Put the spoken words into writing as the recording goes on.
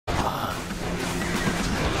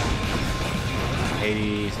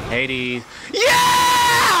Hades. Hades.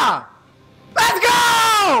 Yeah! Let's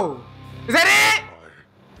go! Is that it?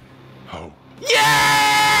 How?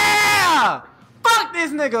 Yeah! Fuck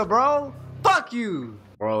this nigga, bro. Fuck you.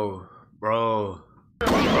 Bro.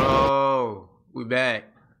 We back.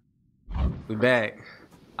 We back.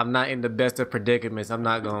 I'm not in the best of predicaments, I'm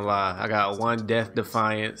not gonna lie. I got 1 death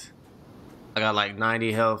defiance. I got like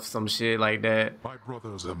 90 health, some shit like that.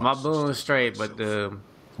 My boon's straight, but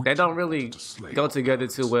they don't really go together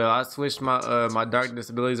too well. I switched my my darkness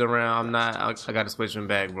abilities around. I gotta switch them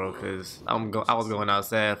back, bro, cause I was going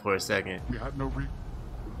outside for a second. I'm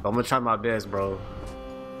gonna try my best, bro.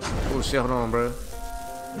 Oh shit, hold on, bro.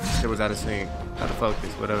 Shit was out of sync. Out of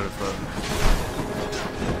focus, whatever the fuck.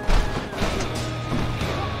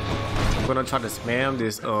 I'm gonna try to spam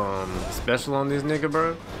this special on this nigga,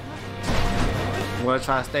 bro. I'm gonna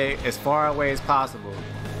try to stay as far away as possible.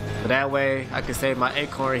 But that way I can save my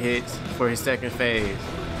acorn hits for his second phase.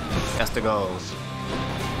 That's the goal.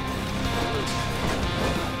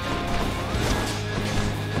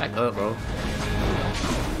 Back up, bro.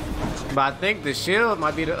 But I think the shield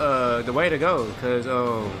might be the way to go, cause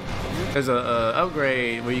there's a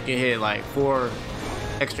upgrade where you can hit like 4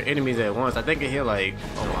 extra enemies at once. I think it hit like,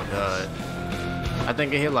 oh my god, I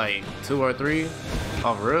think it hit like 2 or 3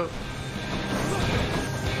 off rip.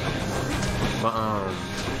 But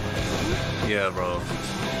yeah, bro.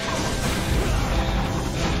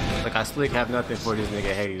 Like I slick have nothing for this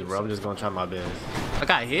nigga Hades, bro. I'm just gonna try my best. I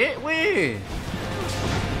got hit? When?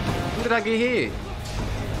 When did I get hit?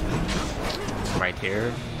 Right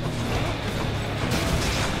there.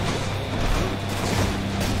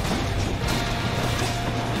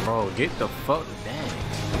 Bro, get the fuck back.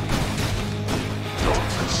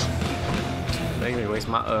 Make me waste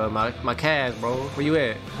my cash, bro. Where you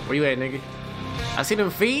at? Where you at, nigga? I see them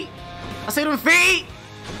feet. I see them feet.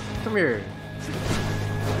 Come here.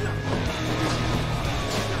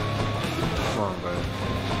 Come on, bro.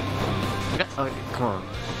 Come on.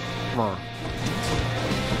 Come on.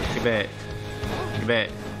 Get back. Get back.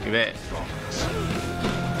 Get back.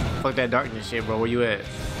 Fuck that darkness shit, bro. Where you at?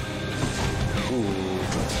 Ooh.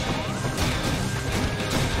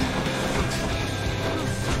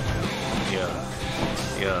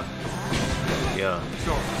 Yeah.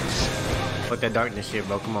 Fuck that darkness shit,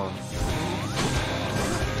 bro. Come on.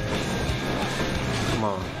 Come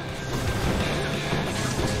on.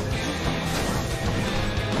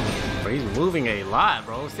 Bro, he's moving a lot,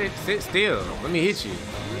 bro. Sit still. Let me hit you.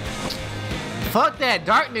 Fuck that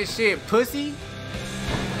darkness shit, pussy.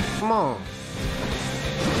 Come on.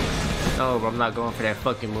 No, bro, I'm not going for that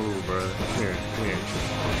fucking move, bro. Come here.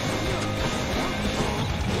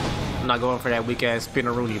 I'm not going for that weak ass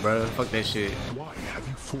spinneroonie, bro. Fuck that shit. Why have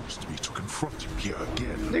you forced me to confront you here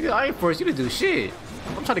again? Nigga, I ain't forced you to do shit.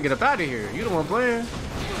 I'm trying to get up out of here. You the one playing.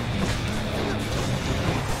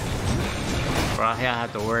 Bro, I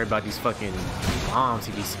have to worry about these fucking bombs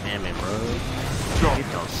he be spamming, bro. Get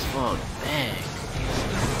the fuck back.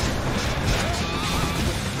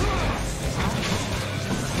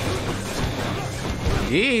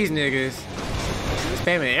 These niggas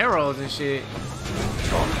spamming arrows and shit.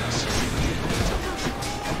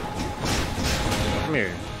 Come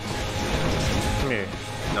here. Come here.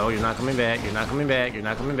 No, you're not coming back. You're not coming back. You're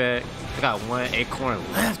not coming back. I got 1 acorn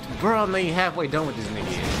left. Bro, I'm not even halfway done with this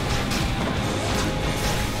nigga yet.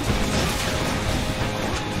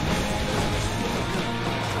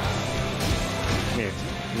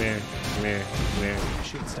 Come here.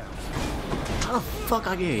 Shit's down. How the fuck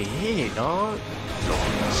I get hit, dog?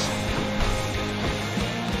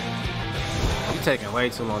 You taking way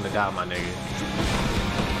too long to die, my nigga.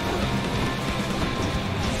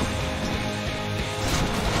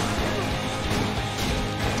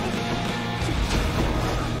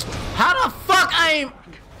 How the fuck I ain't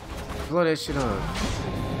blow that shit up?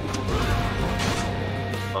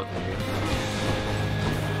 Fuck nigga.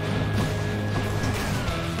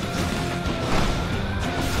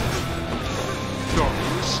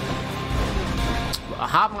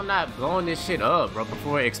 How am I not blowing this shit up, bro,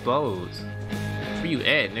 before it explodes? Where you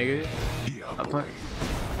at, nigga?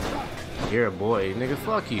 You're a boy, nigga.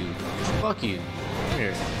 Fuck you. Fuck you. Come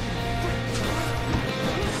here.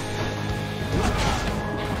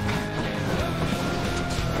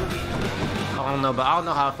 I don't know, but I don't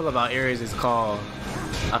know how I feel about Ares. It's called.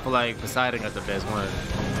 I feel like Poseidon got the best one.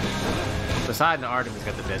 Poseidon and Artemis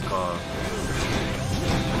got the best call.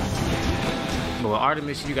 But with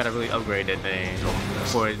Artemis, you gotta really upgrade that thing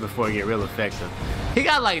before it get real effective. He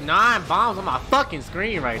got like 9 bombs on my fucking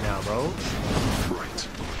screen right now, bro. Right.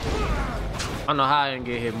 I don't know how I didn't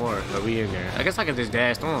get hit more, but we in there. I guess I can just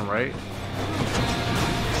dash through him, right?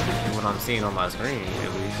 what I'm seeing on my screen,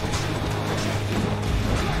 at least.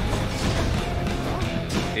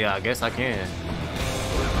 Yeah, I guess I can.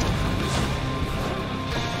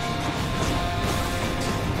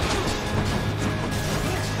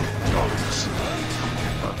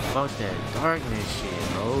 But fuck that darkness shit,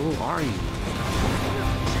 bro. Who are you?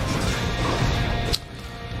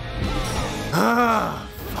 Ah,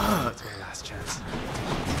 fuck. That's my last chance.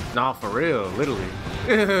 Nah, for real, literally.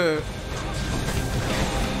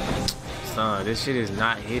 Son, this shit is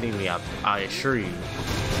not hitting me, I assure you.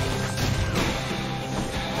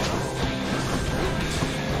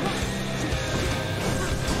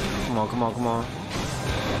 Come on, come on, come on.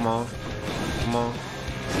 Come on. Come on.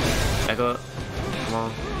 Back up. Come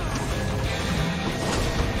on.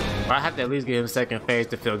 But I have to at least give him second phase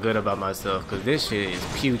to feel good about myself, because this shit is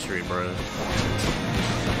putrid, bro.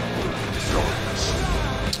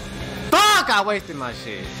 Fuck! I wasted my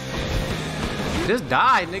shit. Just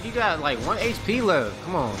die, nigga. You got like 1 HP left.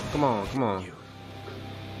 Come on, come on, come on.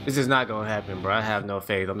 This is not gonna happen, bro. I have no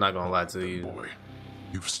faith. I'm not gonna lie to you. Boy,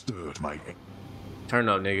 you've stirred my... Turn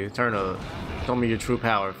up, nigga. Turn up. Show me your true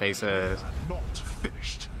power, face ass. Not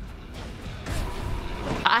finished.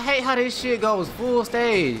 I hate how this shit goes full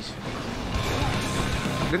stage.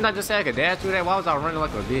 Didn't I just say I could dash through that? Why was I running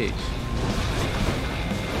like a bitch?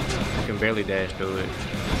 I can barely dash through it.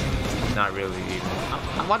 Not really even.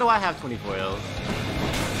 Why do I have 24 L?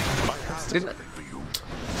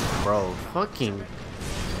 Bro, fucking.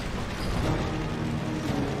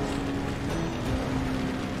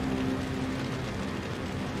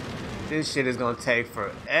 This shit is gonna take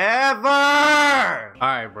forever!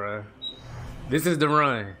 Alright, bro. This is the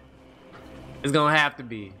run. It's gonna have to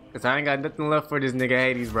be. Cause I ain't got nothing left for this nigga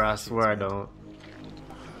Hades, bro. I swear I don't.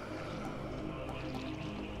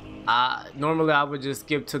 Normally I would just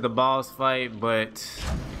skip to the boss fight, but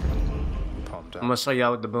I'm gonna show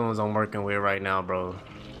y'all what the boons I'm working with right now, bro.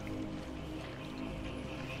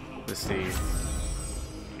 Let's see.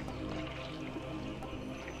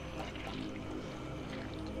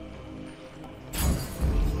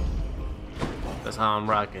 That's how I'm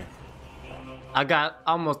rocking. I got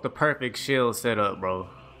almost the perfect shield set up, bro.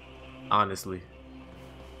 Honestly.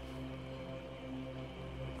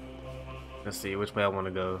 Let's see which way I want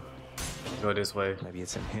to go. Go this way. Maybe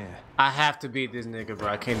it's in here. I have to beat this nigga, bro.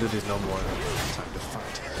 I can't do this no more. Time to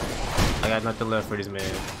fight. I got nothing left for this man.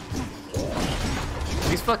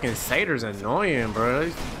 These fucking satyrs annoying, bro.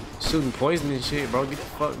 He's shooting poison and shit, bro. Get the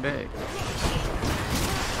fuck back.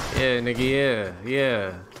 Yeah, nigga, yeah,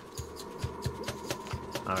 yeah.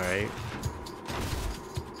 Alright.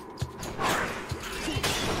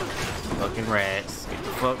 Fucking rats. Get the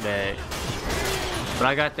fuck back. But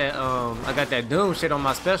I got that doom shit on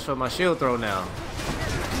my special, my shield throw now.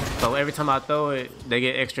 So every time I throw it, they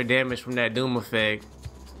get extra damage from that doom effect.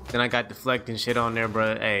 Then I got deflecting shit on there,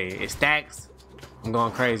 bro. Hey, it stacks. I'm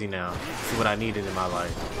going crazy now. See what I needed in my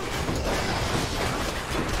life.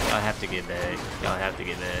 Y'all have to get back. Y'all have to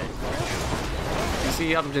get back. You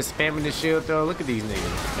see, I'm just spamming the shield throw. Look at these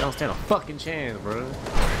niggas. They don't stand a fucking chance, bro.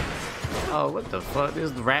 Oh, what the fuck?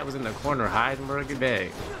 This rat was in the corner hiding, bro. Get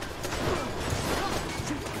back.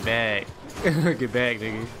 Get back. Get back,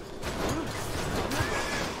 nigga.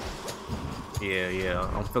 Yeah, yeah.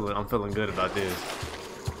 I'm feeling good about this.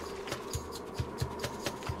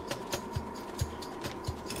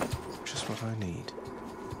 Just what I need.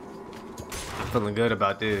 I'm feeling good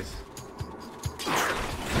about this.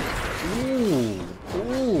 Ooh, ooh,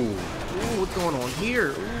 ooh, what's going on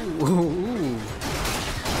here? Ooh, ooh.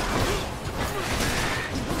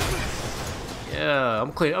 Yeah,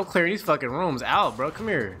 I'm clearing these fucking rooms out, bro. Come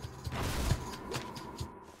here.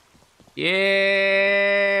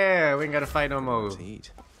 Yeah, we ain't gotta fight no more. To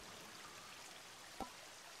eat.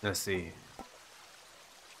 Let's see.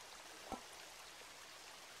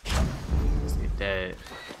 Let's get that.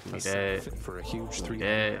 Give me that. Fit for a huge Give me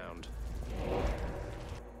 3-man that. round.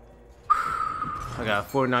 I got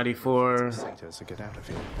 494. Satyrs to get out of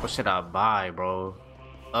here. What should I buy, bro?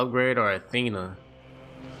 Upgrade or Athena?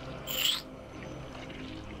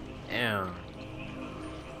 Damn.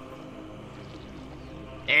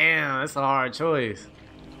 Damn, that's a hard choice.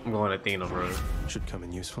 I'm going Athena, bro. Should come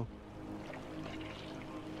in useful.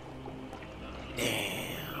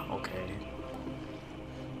 Damn, okay.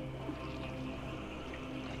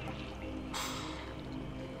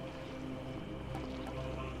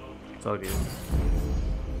 So good.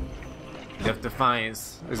 Death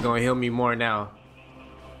Defiance is gonna heal me more now.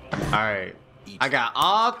 Alright. I got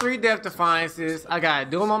all 3 Death Defiances. I got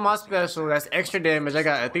Doom on my special. That's extra damage. I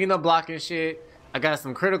got Athena blocking shit. I got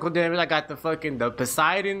some critical damage. I got the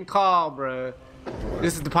Poseidon call, bruh.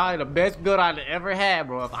 This is probably the best build I've ever had,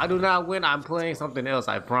 bro. If I do not win, I'm playing something else.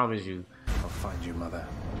 I promise you. I'll find you, Mother.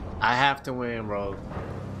 I have to win, bro.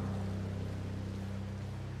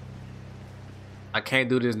 I can't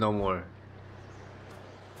do this no more.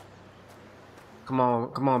 Come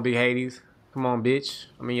on, big Hades. Come on, bitch.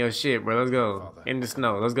 I'm in your shit, bro. Let's go. In the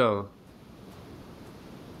snow. Let's go.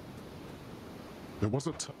 There was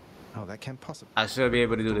a time. Oh, that can't possibly. I should be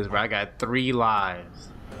able to do this, bro. I got 3 lives.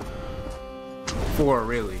 4,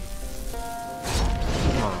 really.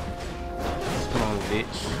 Come on. Come on,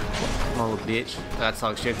 bitch. Come on, little bitch. I gotta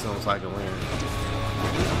talk shit to him so I can win.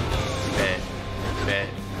 Bet.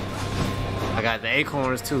 I got the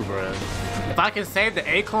acorns too, bro. If I can save the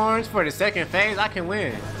acorns for the second phase, I can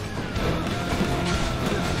win.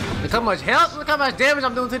 Look how much health, look how much damage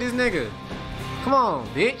I'm doing to this nigga. Come on,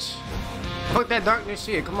 bitch. Fuck that darkness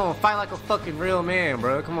shit. Come on, fight like a fucking real man,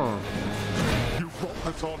 bro. Come on. You brought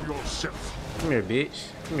that on yourself. Come here, bitch.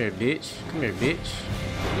 Come here, bitch. Come here, bitch.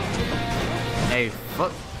 Hey,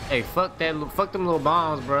 fuck them little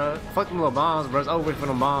bombs, bro. Fuck them little bombs, bro. It's over for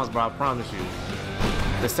them bombs, bro. I promise you.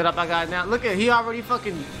 The setup I got now. Look at, he already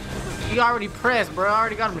pressed, bro. I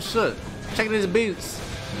already got him shook. Check in his boots.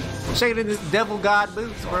 Check it in his devil god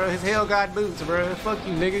boots, bro. His hell god boots, bro. Fuck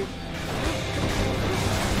you, nigga.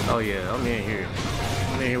 Oh yeah, I'm in here.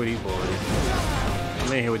 I'm in here with these boys.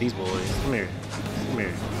 I'm in here with these boys. Come here. Come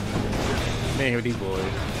here. I'm in here with these boys.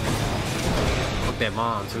 Fuck that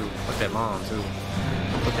mom too. Fuck that mom too.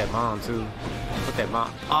 Fuck that mom too. Fuck that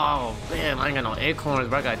mom. Oh man, I ain't got no acorns,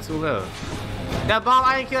 bro. I got 2 left. That bomb,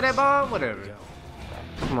 I ain't kill that bomb? Whatever.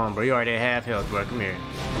 Come on, bro. You already at half health, bro. Come here.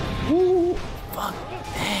 Woo! Fuck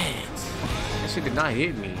that. That shit did not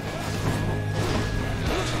hit me.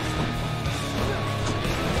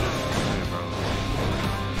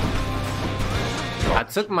 I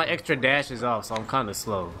took my extra dashes off, so I'm kind of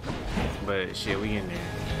slow. But shit, we in there.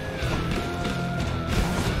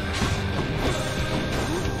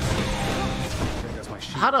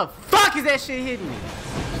 How the fuck is that shit hitting me?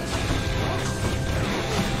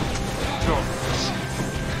 Come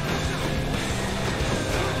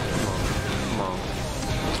on,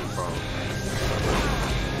 bro.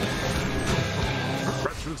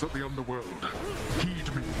 Professionals of the underworld, heed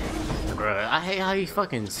me. Bruh, I hate how he's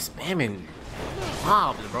fucking spamming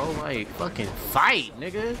mobs, bro. Like, fucking fight,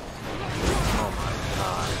 nigga. Oh my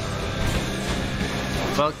god.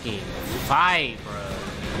 Fucking fight, bruh.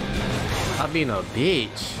 I'm being a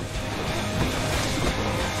bitch.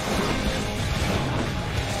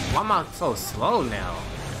 Why am I so slow now?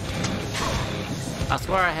 I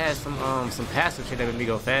swear I had some passive shit that made me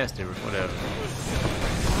go faster or whatever.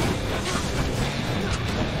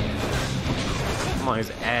 I'm on his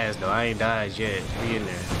ass though. I ain't died yet. We in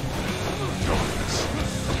there.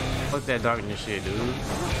 Fuck that darkness shit, dude.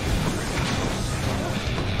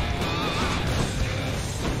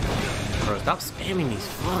 Bro, stop spamming these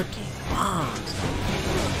fucking bombs.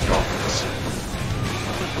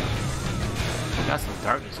 Got some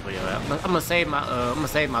darkness for you. I'm gonna save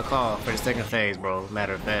my call for the second phase, bro.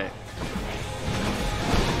 Matter of fact.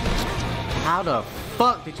 How the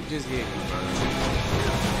fuck did you just hit me, bro?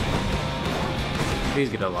 Please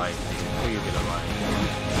get a light. Please get a light.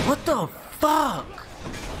 What the fuck?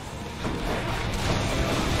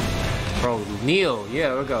 Bro, Neil.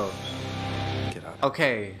 Yeah, we'll go.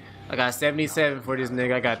 Okay. I got 77 for this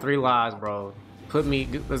nigga. I got 3 lives, bro. Put me.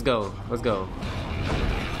 Let's go. Let's go.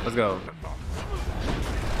 Let's go.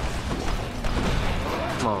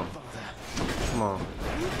 Come on. Come on.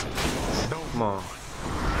 Come on.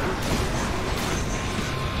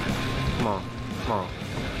 Come on. Come on.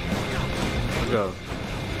 Let's go.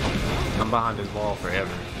 I'm behind this wall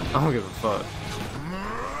forever. I don't give a fuck.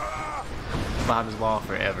 I'm behind this wall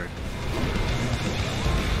forever.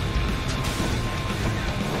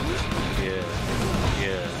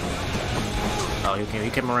 Yeah. Oh, he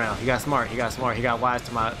came around. He got smart. He got smart. He got wise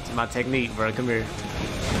to my technique, bro. Come here.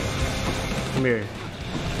 Come here.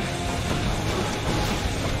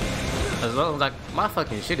 As long as like my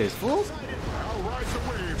fucking shit is full.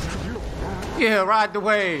 Yeah, ride the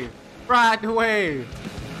wave. Ride the wave.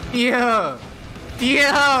 Yeah.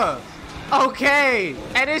 Yeah. Okay.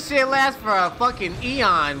 And this shit lasts for a fucking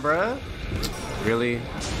eon, bruh. Really?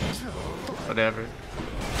 Whatever.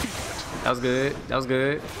 That was good. That was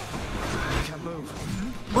good.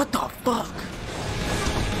 What the fuck?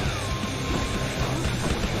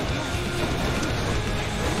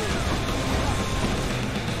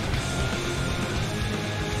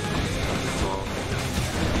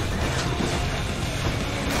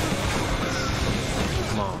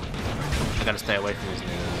 Come on. I gotta stay away from this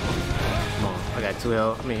nigga. Come on. I I got 2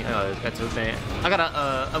 health. I mean, got 2 fan. I gotta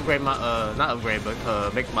upgrade my not upgrade,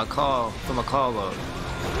 but make my call for my call up.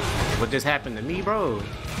 What just happened to me, bro?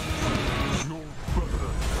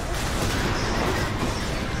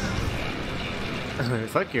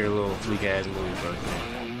 Fuck your little weak ass move, bro.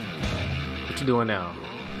 What you doing now?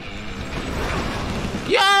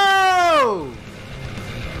 Yo!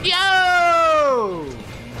 Yo!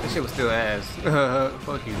 That shit was still ass.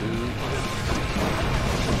 Fuck you, dude.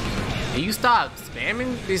 Can you stop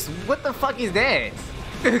spamming this? What the fuck is that?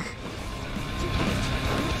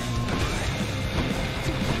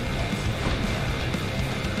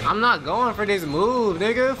 I'm not going for this move,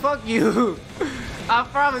 nigga. Fuck you. I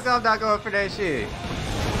promise I'm not going for that shit.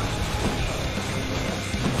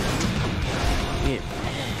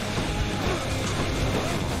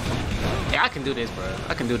 Yeah, I can do this, bro.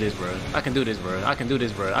 I can do this, bro. I can do this, bro. I can do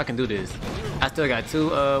this, bro. I can do this. I still got 2,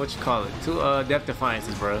 what you call it? 2 depth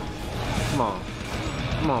defiances, bro. Come on.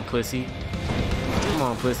 Come on, pussy. Come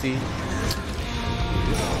on, pussy.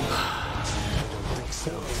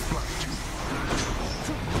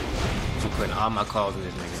 I'm putting all my calls in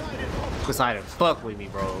this nigga. Poseidon, fuck with me,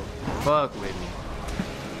 bro. Fuck with me.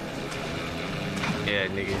 Yeah,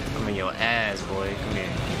 nigga. I'm in your ass, boy. Come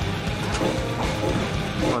here.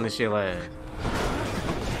 Come on this shit last.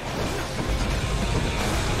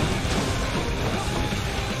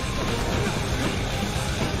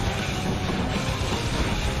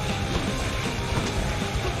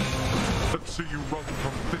 Let's see you run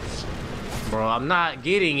from this. Bro, I'm not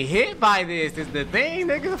getting hit by this. Is the thing,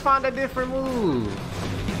 nigga. Find a different move.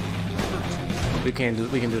 We can do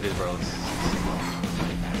this, bro.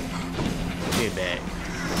 Get back.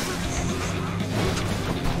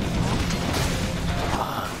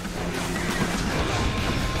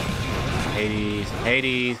 Hades,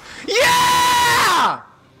 Hades. Yeah!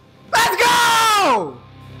 Let's go!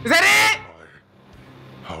 Is that it?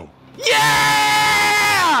 How?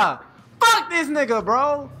 Yeah! Fuck this nigga,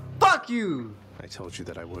 bro. Fuck you. I told you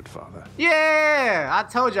that I would, Father. Yeah! I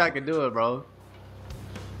told you I could do it, bro.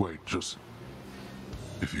 Wait, just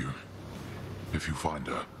if you find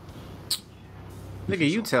her, Nigga,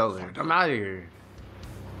 you tell her. I'm out of here.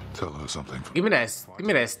 tell her something. Give me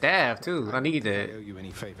that staff too. I need I that. owe you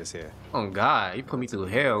any favors here? Oh God, you put me through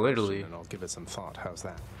hell, literally. And I'll give it some thought. How's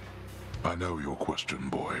that? I know your question,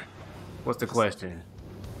 boy. What's the question?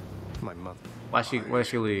 My mother. Why she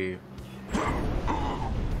leave?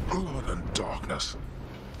 Blood and darkness.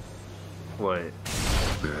 What?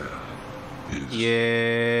 There is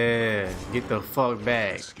Yeah. Get the fuck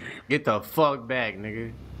back. escape. Get the fuck back,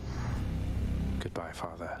 nigga. Goodbye,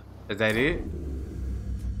 Father. Is that it?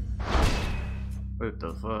 What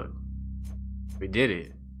the fuck? We did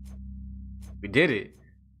it. We did it.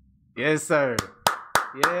 Yes, sir.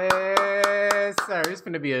 Yes, sir. It's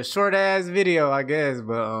gonna be a short ass video, I guess,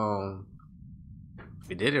 but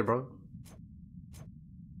we did it, bro. What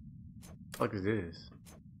the fuck is this?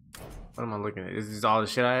 What am I looking at? Is this all the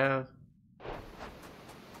shit I have?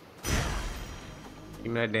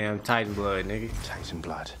 Give me that damn Titan blood, nigga. Titan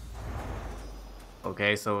blood.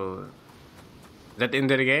 Okay, so is that the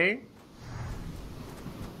end of the game?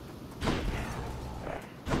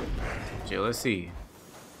 Shit, let's see.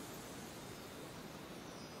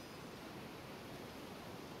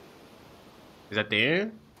 Is that the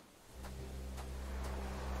end?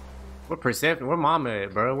 What perception? Where mom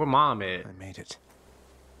at, bro? Where mom at? I made it.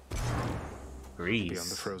 Greece. Beyond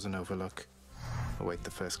the frozen overlook. Await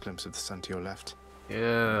the first glimpse of the sun to your left.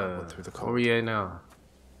 Yeah. Through the Where we at now?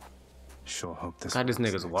 Sure hope this. God, this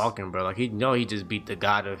works nigga's next. walking, bro. Like he just beat the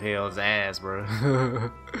god of hell's ass, bro.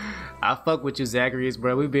 I fuck with you, Zacharias,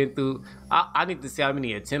 bro. We've been through. I need to see how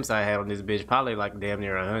many attempts I had on this bitch. Probably like damn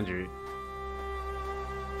near 100.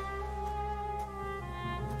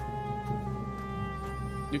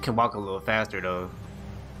 You can walk a little faster though.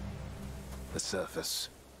 The surface,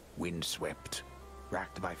 windswept,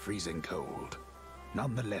 racked by freezing cold.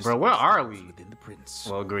 Nonetheless, Bro, where are we? within the prince.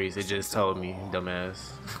 Well, Greece, it just told me,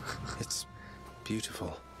 dumbass. It's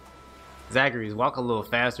beautiful. Zacharias, walk a little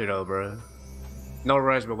faster though, bro. No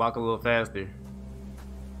rush, but walk a little faster.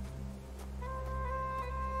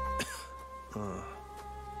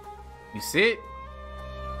 You sit?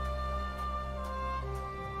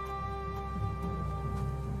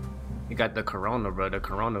 You got the corona, bro, the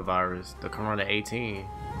coronavirus, the corona 18.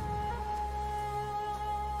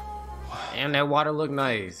 Damn, that water look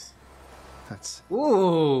nice. That's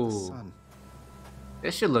Ooh, sun.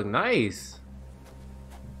 that shit look nice.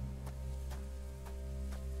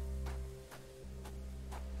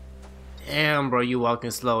 Damn, bro, you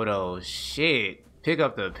walking slow though. Shit, pick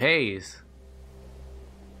up the pace.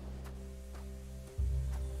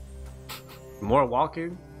 More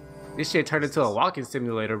walking? This shit turned into a walking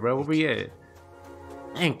simulator, bro. Where we at?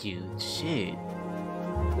 Thank you. Shit.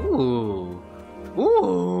 Ooh.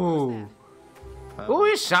 Ooh. Ooh,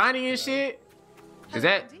 it's shiny and shit. Is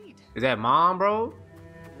that mom, bro?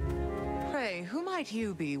 Pray, who might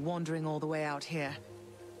you be wandering all the way out here?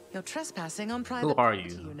 You're trespassing on private Who are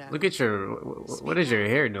property, you? know. Look at your. What is your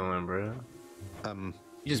hair doing, bro? You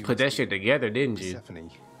just put that shit together, didn't you?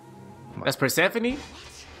 Persephone. That's Persephone?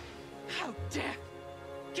 How dare!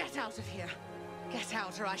 Get out of here! Get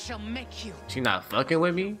out or I shall make you! She not fucking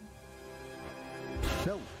with me?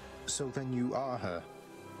 No. So then you are her.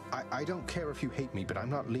 I don't care if you hate me, but I'm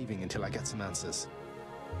not leaving until I get some answers.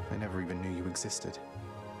 I never even knew you existed.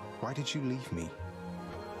 Why did you leave me?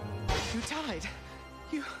 You died.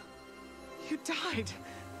 You died.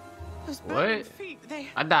 Those What? burning feet, they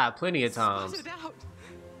I died plenty of times. sputtered out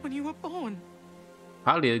when you were born.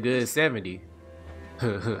 Probably a good 70.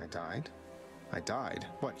 I died? I died?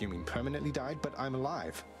 What, you mean permanently died? But I'm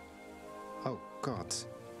alive. Oh, God.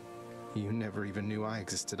 You never even knew I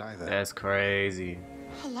existed either. That's crazy.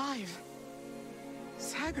 Alive.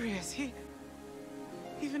 Zagreus, he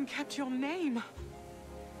even kept your name.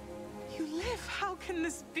 You live. How can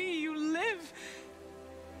this be? You live.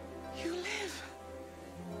 You live.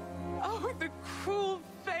 Oh, the cruel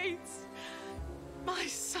fates. My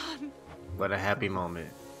son. What a happy moment.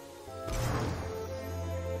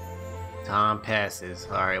 Time passes.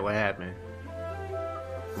 Alright, what happened?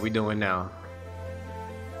 What we doing now?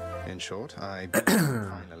 In short, I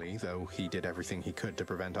finally, though he did everything he could to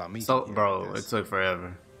prevent our meeting. So, here, bro, it there's- took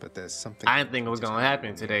forever. But there's something I didn't think it was gonna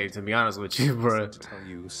happen today, to be honest with you, bro. to tell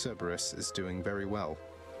you, Cerberus is doing very well.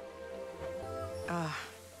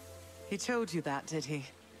 He told you that, did he?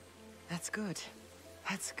 That's good.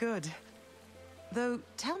 That's good. Though,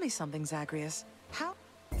 tell me something, Zagreus. How?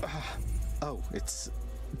 Oh,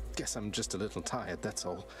 guess I'm just a little tired, that's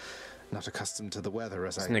all. Not accustomed to the weather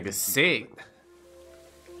as This I... nigga's sick.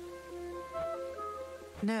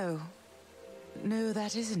 No. No,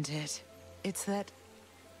 that isn't it. It's that...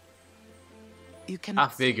 You I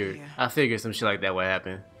cannot stay figured. here. I figured some shit like that would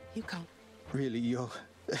happen. You can't. Really, you're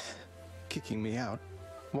kicking me out?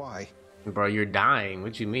 Why? Bro, you're dying.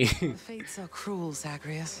 What you mean? The fates are cruel,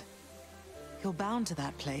 Zagreus. You're bound to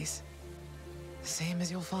that place. Same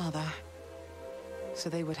as your father. So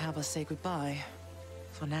they would have us say goodbye.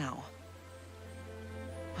 For now.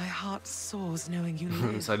 My heart soars knowing you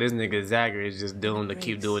live. So this nigga Zagreus is just doomed to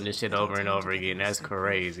keep doing this shit over and over again. That's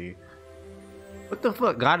crazy. What the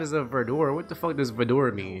fuck? Goddess of Verdure? What the fuck does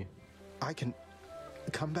Verdure mean? I can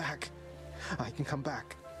come back. I can come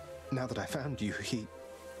back. Now that I found you,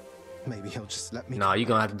 maybe he'll just let me. Nah, you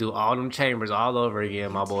gonna have to do all them chambers all over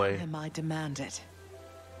again, my Tell boy. him I demand it.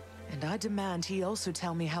 And I demand he also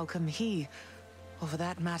tell me how come he, or for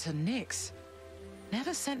that matter Nyx,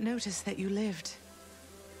 never sent notice that you lived.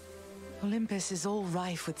 Olympus is all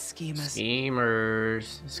rife with schemers.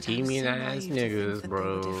 Schemers. But I'm Scheming so ass naive to think niggas, that they were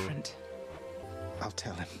bro. different. I'll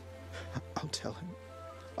tell him. I'll tell him.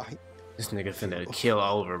 This nigga finna kill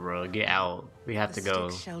over, bro. Get out. We have to The go.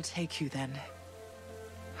 stick shall take you then.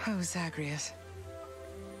 Oh, Zagreus.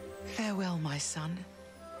 Farewell, my son.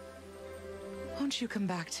 Won't you come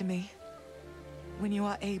back to me? When you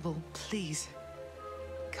are able, please.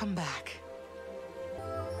 Come back.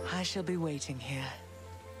 I shall be waiting here.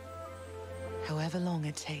 However long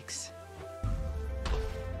it takes.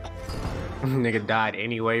 Nigga died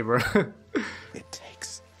anyway, bro. It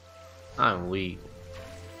takes. I'm weak.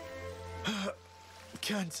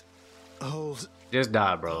 Can't hold. Just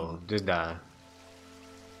die, bro. Just die.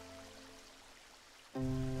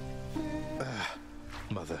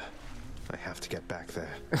 Mother, I have to get back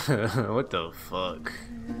there. What the fuck?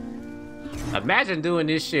 Imagine doing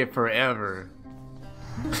this shit forever.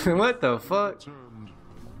 What the fuck?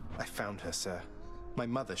 I found her, sir. My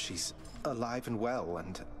mother, she's alive and well,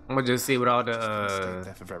 and I'm gonna just see what all stayed the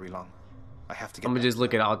there for very long. I have to get I'm gonna back just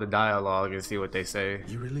look at all the dialogue and see what they say.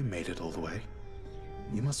 You really made it all the way?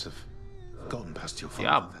 You must have gotten past your father.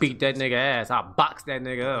 Yeah, I'll beat that nigga ass. I'll box that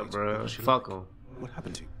nigga up, bro. Fuck him. What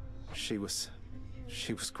happened to you? She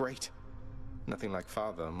was great. Nothing like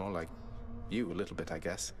father, more like you a little bit, I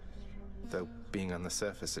guess. Though being on the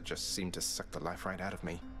surface, it just seemed to suck the life right out of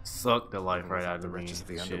me. Suck the life right out The of me. wretches of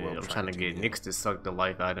the Shit, Underworld I'm trying trying to to get do me Nyx to suck the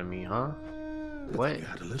life out of me, huh? What? You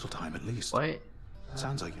had a little time at least. What?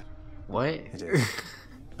 Sounds like it. What? It is.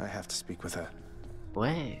 I have to speak with her.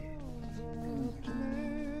 What?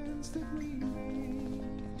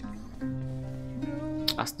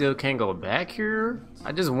 I still can't go back here?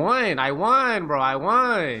 I just won. I won, bro. I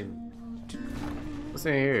won. What's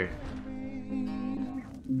in here?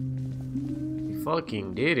 You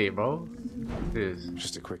fucking did it, bro. This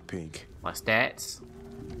Just a quick peek. my stats.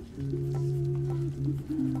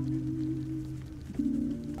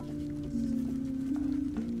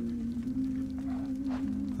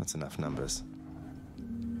 That's enough numbers.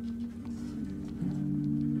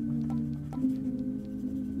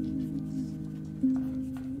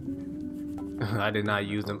 I did not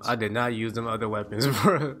use them. I did not use them other weapons,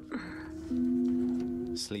 bro.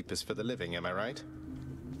 Sleep is for the living, am I right?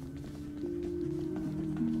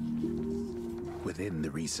 Within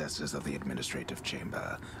the recesses of the administrative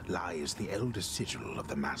chamber lies the eldest sigil of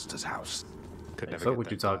the master's house. Could Hey, never fuck get what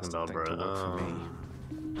that you talking bastard about, thing bro. to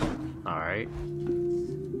work for me. All right.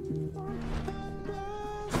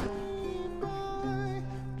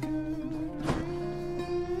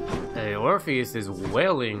 Hey, Orpheus is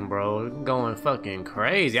wailing, bro. Going fucking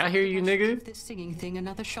crazy. I hear you, nigga. Give this singing thing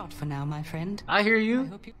another shot for now, my friend. I hear I you.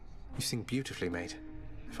 hope you. You sing beautifully, mate.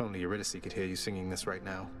 If only Eurydice could hear you singing this right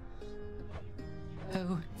now.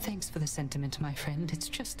 Oh, thanks for the sentiment, my friend. It's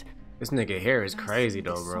just This nigga hair is nice crazy seeing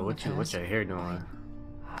though, this bro. song What of your hers. hair doing?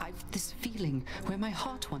 I've this feeling where my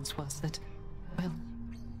heart once was that, well,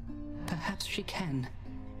 perhaps she can.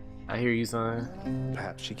 I hear you, son.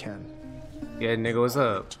 Perhaps she can. Yeah, nigga, what's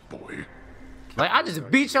up? Boy, Like, I just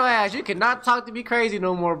beat your ass. You cannot talk to me crazy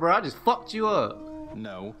no more, bro. I just fucked you up.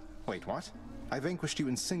 No. Wait, what? I vanquished you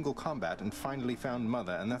in single combat and finally found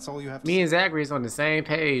Mother, and that's all you have to Me and Zacharias on the same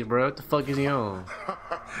page, bro. What the fuck is he on?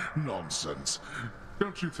 nonsense.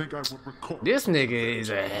 Don't you think I would recall? This nigga is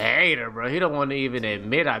a hater, bro. He don't want to even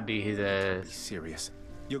admit I beat his be ass. serious.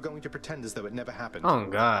 You're going to pretend as though it never happened. Oh,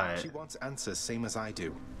 She God. wants answers, same as I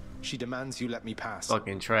do. She demands you let me pass.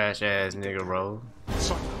 Fucking trash ass nigga, bro.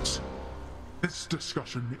 Silence. This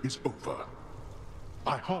discussion is over.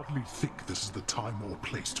 I hardly think this is the time or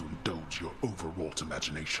place to indulge your overwrought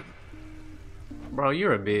imagination. Bro,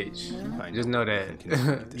 you're a bitch. I Just know I think you need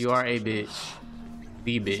that. this You are a discussion. bitch.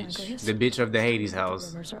 The bitch. Zacharias? The bitch of the Hades The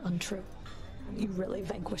house. rumors are untrue. You really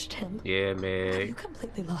vanquished him. Yeah, You Meg.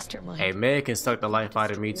 completely lost your mind. Hey, Meg can suck the life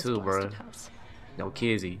out of me This too, bro. blasted house. No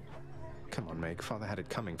kizzy. Come on, Meg. Father had it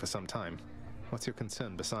coming for some time. What's your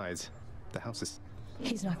concern besides? The house is...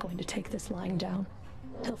 He's not going to take this lying down.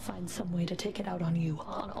 He'll find some way to take it out on you,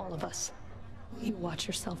 on all of us. You watch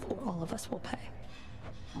yourself or all of us will pay.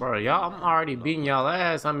 Bro, y'all, I'm already beating y'all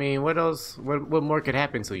ass. I mean, what else? What more could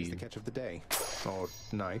happen to the you? catch of the day. Or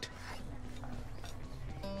night.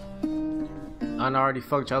 I already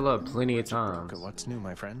fucked y'all up plenty of times. What's new,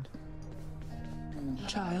 my friend?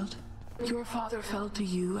 Child, your father fell to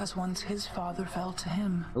you as once his father fell to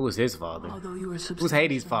him. Who was his father? Although you were Who's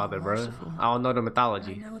Hades' father, bro? merciful. I don't know the I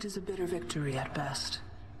mythology. know it is a bitter victory at best.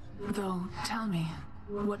 Though, tell me,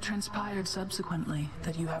 what transpired subsequently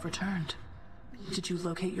that you have returned? Did you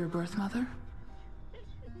locate your birth mother?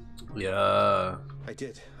 Yeah, I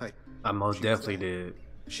did. I most She was definitely there. did.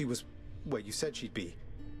 She was where you said she'd be.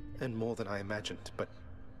 And more than I imagined, but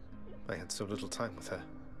I had so little time with her.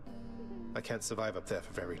 I can't survive up there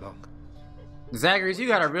for very long. Zacharias, you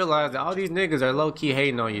gotta realize that all these niggas are low key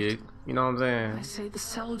hating on you. You know what I'm I saying? say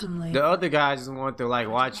this seldomly. The other guys just want to like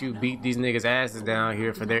watch you beat these niggas asses down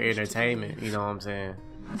here for their entertainment. You know what I'm saying?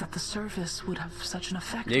 That the service would have such an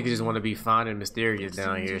effect. Niggas on just you. want to be fine and mysterious It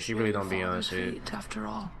down seems here. you She share really your don't be on father's shit. fate, after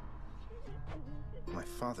all. My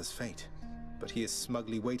father's fate. But he is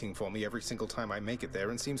smugly waiting for me every single time I make it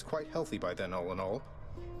there and seems quite healthy by then, all in all.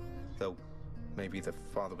 Though, maybe the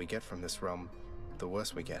farther we get from this realm, the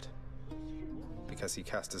worse we get. Because he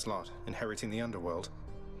cast his lot, inheriting the Underworld.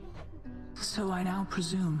 So I now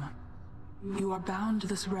presume you are bound to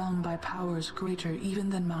this realm by powers greater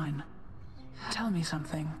even than mine. Tell me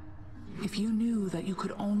something. If you knew that you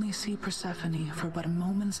could only see Persephone for but a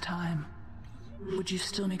moment's time, would you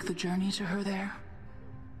still make the journey to her there?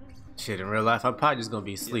 Shit, in real life, I'm probably just gonna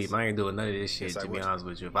be asleep. Yes. I ain't doing none of this shit, Yes, I to be would. honest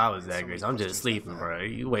with you. If I was Zacharias, I'm just questions like sleeping, that. bro.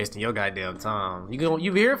 You wasting your goddamn time.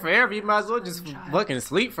 You be here forever. You might as well just fucking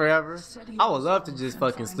sleep forever. I would love to just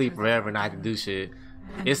fucking sleep forever and not have to do shit.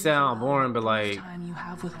 It sound boring, but like, Time you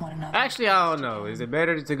have with one another. actually, I don't know. Is it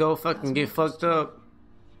better to go fucking get fucked up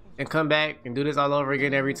and come back and do this all over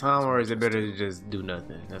again every time, or is it better to just do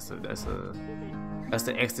nothing? That's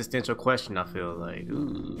the existential question. I feel like,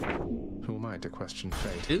 ooh, Who am I to question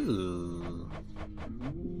fate? ooh.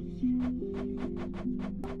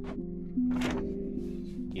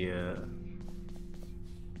 Yeah.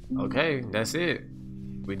 Okay, that's it.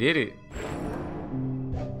 We did it.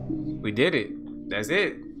 We did it. That's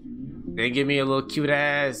it. They give me a little cute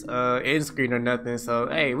ass end screen or nothing. So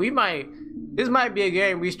hey, this might be a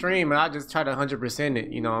game we stream and I just try to 100% it.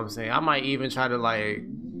 You know what I'm saying? I might even try to like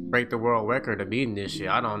break the world record of beating this shit.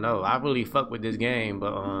 I don't know. I really fuck with this game,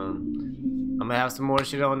 but I'm I'm gonna have some more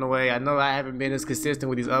shit on the way. I know I haven't been as consistent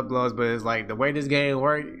with these uploads, but it's like the way this game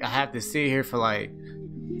works, I have to sit here for like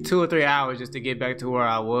 2 or 3 hours just to get back to where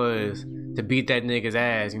I was to beat that nigga's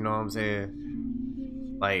ass, you know what I'm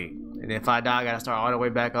saying? Like, and if I die, I gotta start all the way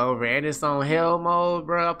back over. And it's on hell mode,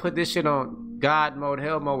 bro. I put this shit on God mode,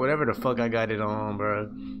 hell mode, whatever the fuck I got it on, bro.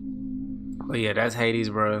 But yeah, that's Hades,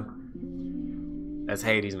 bro. That's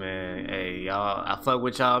Hades, man. Hey, y'all, I fuck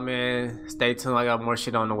with y'all, man. Stay tuned. I got more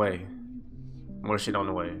shit on the way. More shit on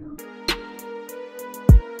the way.